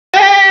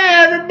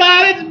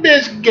It's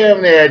Biscuit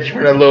coming at you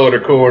from the lower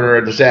corner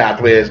of the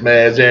Southwest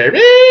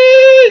Missouri.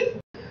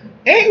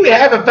 Ain't we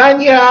having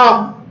fun,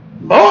 y'all?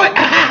 Boy,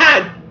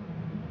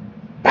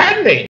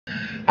 pardon me.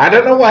 I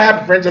don't know what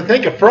happened, friends. I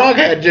think a frog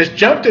had just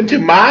jumped into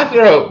my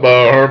throat.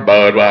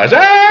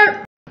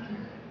 Budweiser.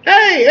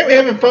 Hey, ain't we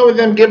having fun with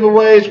them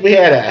giveaways? We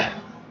had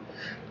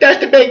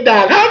Dusty Big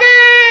Dog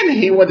Hogan.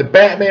 He won the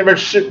Batman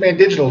vs. Superman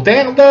digital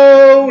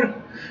download.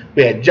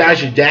 We had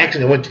Josh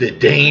Jackson that went to the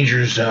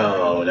Danger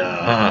Zone.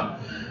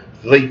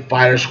 Elite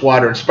Fighter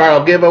Squadron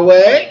Spiral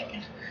giveaway.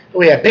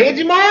 We had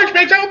Pansy March,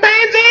 makes old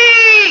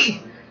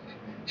Pansy.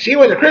 She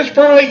went to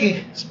Christopher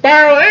Lee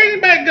Spiral.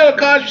 Ain't back to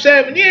college for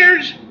 7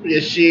 years.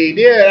 Yes, she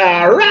did.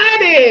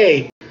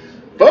 Alrighty.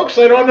 Folks,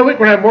 later on in the week,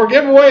 we're going to have more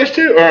giveaways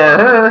too.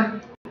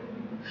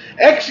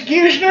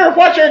 Executioner,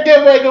 what's our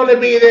giveaway going to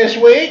be this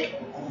week?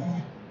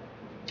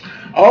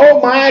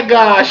 Oh my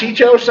gosh, he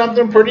chose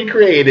something pretty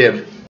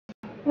creative.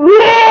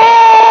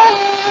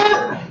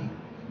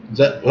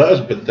 That was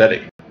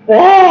pathetic.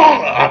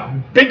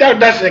 Big Dog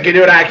Dustin can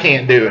do it, I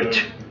can't do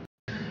it.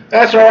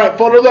 That's alright,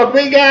 folks. Look,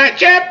 we got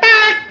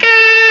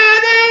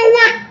Chewbacca the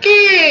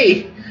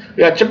Wookie. We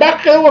got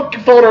Chewbacca the Wookie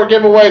photo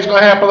giveaway. It's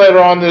going to happen later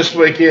on this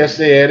week. Yes,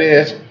 it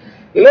is.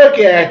 Look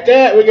at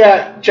that. We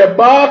got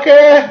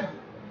Chewbacca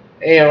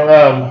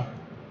and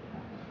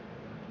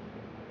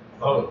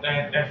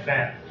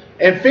Finn.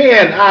 And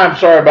Finn. I'm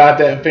sorry about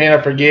that, Finn.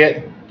 I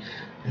forget.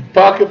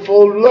 Pocket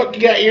full. Look,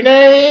 you got your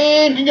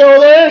name. You go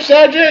there,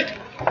 subject.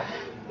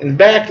 And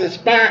back to the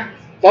spot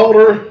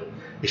folder.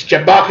 It's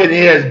Chewbacca and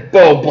his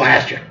bow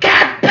blaster.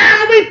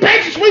 God, we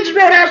Patriots, Sweden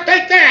Roadhouse,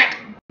 take that!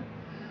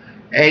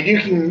 And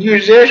you can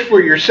use this for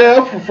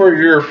yourself, or for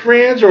your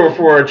friends, or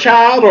for a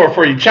child, or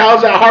for your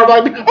child's out hard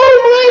like me.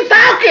 Oh, Millennium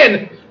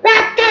Falcon!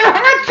 Right there,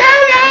 Han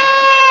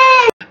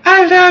Solo!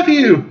 I love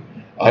you.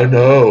 I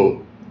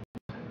know.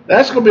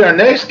 That's going to be our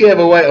next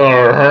giveaway.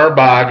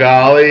 By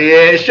golly,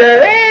 it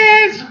sure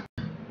is!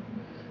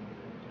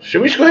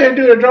 Should we just go ahead and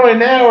do the drawing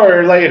now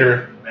or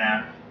later?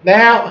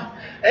 Now?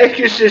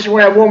 Exorcist, we're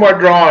going to have one more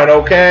drawing,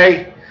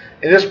 okay?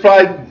 And this is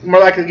probably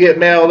more likely to get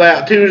mailed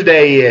out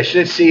Tuesday-ish.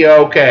 Let's see,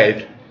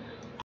 okay.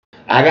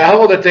 I got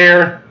hold it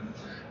there.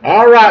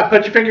 All right,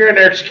 put your finger in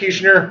there,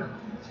 Executioner.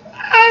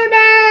 Oh,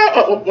 no!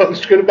 Oh,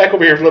 let's scoot it back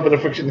over here for a little bit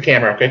of fixing the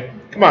camera, okay?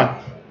 Come on.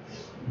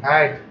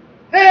 Hi.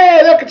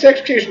 Hey, look, it's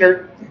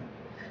Executioner.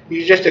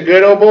 He's just a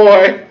good old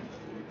boy.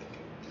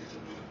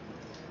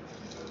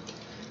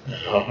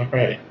 All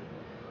right.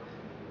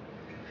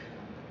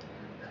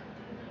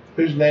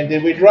 Whose name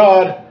did we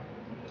draw?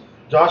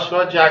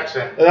 Joshua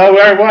Jackson. Oh,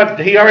 we already won.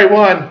 He already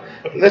won.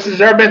 This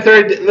has already been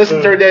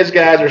 30 days,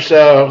 guys, or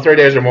so.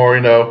 30 days or more,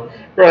 you know.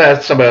 We'll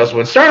have somebody else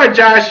win. Sorry,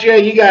 Josh. Yeah,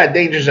 you got a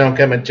danger zone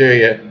coming to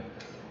you.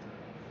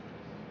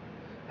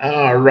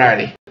 All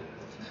righty.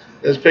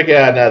 Let's pick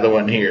out another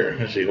one here.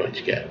 Let's see what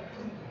you got.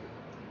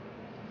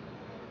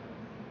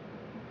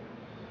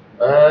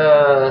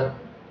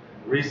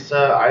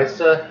 Risa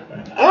Isa.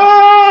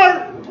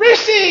 Oh,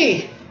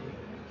 Rissy!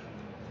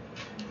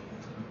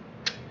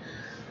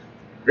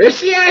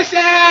 Rissy, I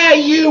say,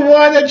 you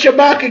won the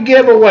Chewbacca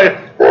giveaway.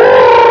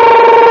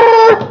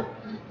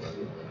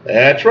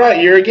 That's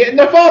right, you're getting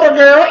the photo,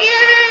 girl.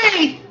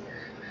 Yay!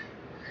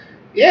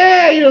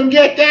 Yeah, you can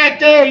get that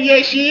there.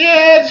 Yes, she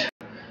is.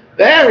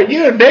 There,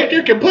 you and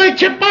Victor can play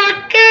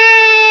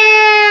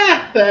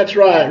Chewbacca. That's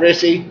right,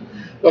 Rissy.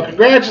 Well,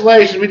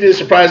 congratulations. We did a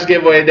surprise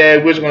giveaway today.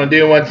 We was going to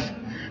do one.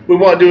 We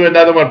won't do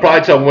another one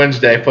probably till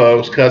Wednesday,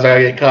 folks, because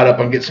I get caught up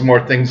on getting some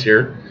more things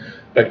here.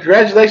 But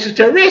congratulations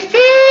to Rissy.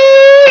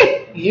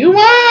 You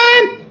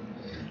won!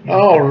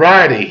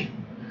 Alrighty.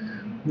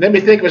 Let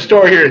me think of a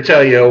story here to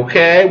tell you,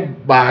 okay?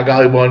 By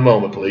golly, one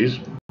moment, please.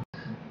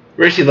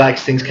 Rissy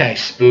likes things kind of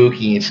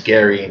spooky and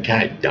scary and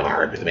kind of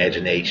dark with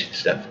imagination and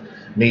stuff.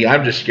 Me,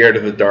 I'm just scared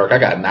of the dark. I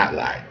got a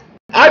nightlight.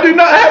 I do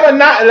not have a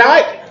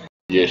nightlight.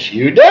 Yes,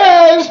 you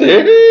does.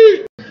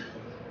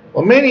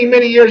 Well, many,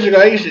 many years ago,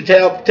 I used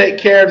to take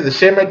care of the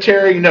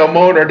cemetery, you know,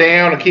 mowing her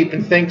down and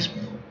keeping things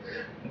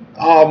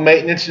all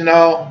maintenance and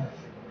all.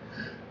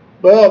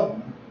 Well,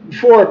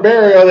 before a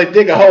burial, they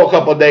dig a hole a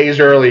couple of days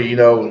early, you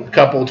know,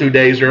 2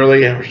 days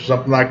early or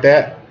something like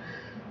that.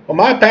 Well,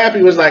 my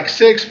pappy was like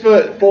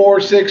 6'4",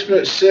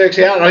 6'6".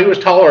 I don't know, he was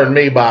taller than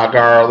me, by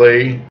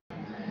golly.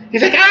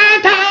 He's like,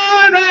 I'm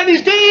tall and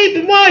Rodney's deep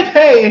and white.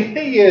 Hey,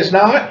 he is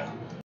not.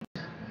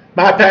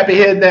 My pappy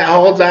hid in that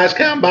hole, his eyes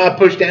come by,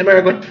 pushed down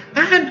there, going,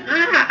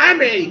 I'm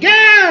ready to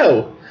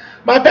go.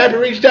 My pappy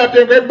reached up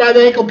there, grabbed me by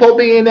the ankle, pulled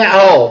me in that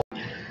hole.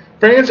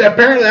 Friends,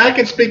 apparently I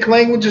can speak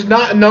languages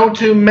not known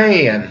to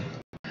man.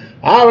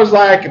 I was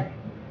like a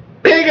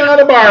pig on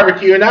a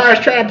barbecue, and I was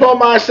trying to pull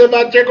myself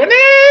out there going,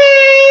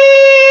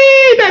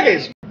 hey,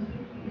 duckies.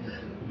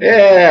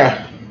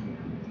 Yeah.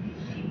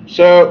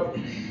 So,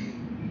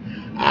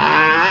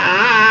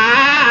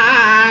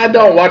 I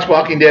don't watch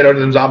Walking Dead or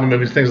them zombie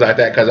movies, things like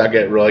that, because I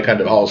get really kind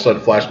of all of a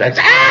sudden flashbacks.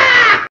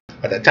 Ah!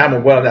 At that time,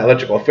 I'm well in that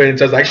electrical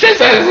fence, I was like, shit,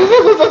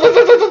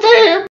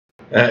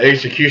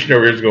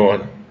 Executioner is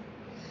going,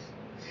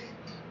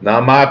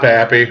 not my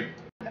pappy.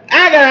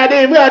 I got an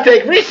idea. We ought to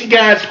take Reese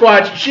God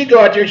Squatch and she go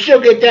out there and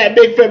she'll get that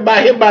Bigfoot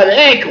by him by the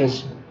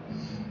ankles.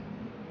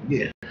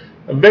 Yeah.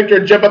 And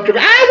Victor jump up to her.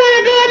 I want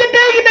to go on the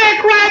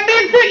piggyback ride,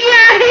 Bigfoot.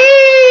 Yeah,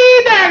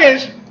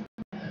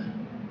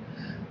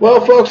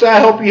 well, folks,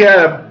 I hope you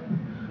had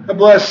a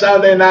blessed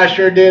Sunday, and I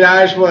sure did.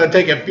 I just want to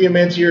take a few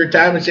minutes of your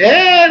time and say,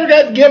 hey, we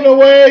got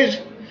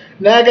giveaways.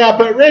 Now I got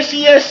to put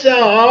Risky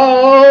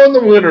on the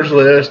winners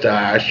list.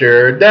 I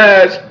sure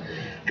does.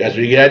 Because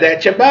we got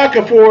that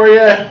Chewbacca for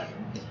you.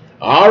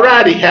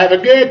 Alrighty, have a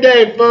good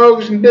day,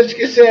 folks. And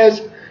Biscuit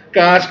says,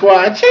 God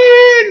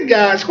squatching,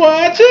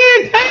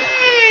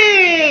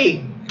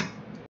 hey!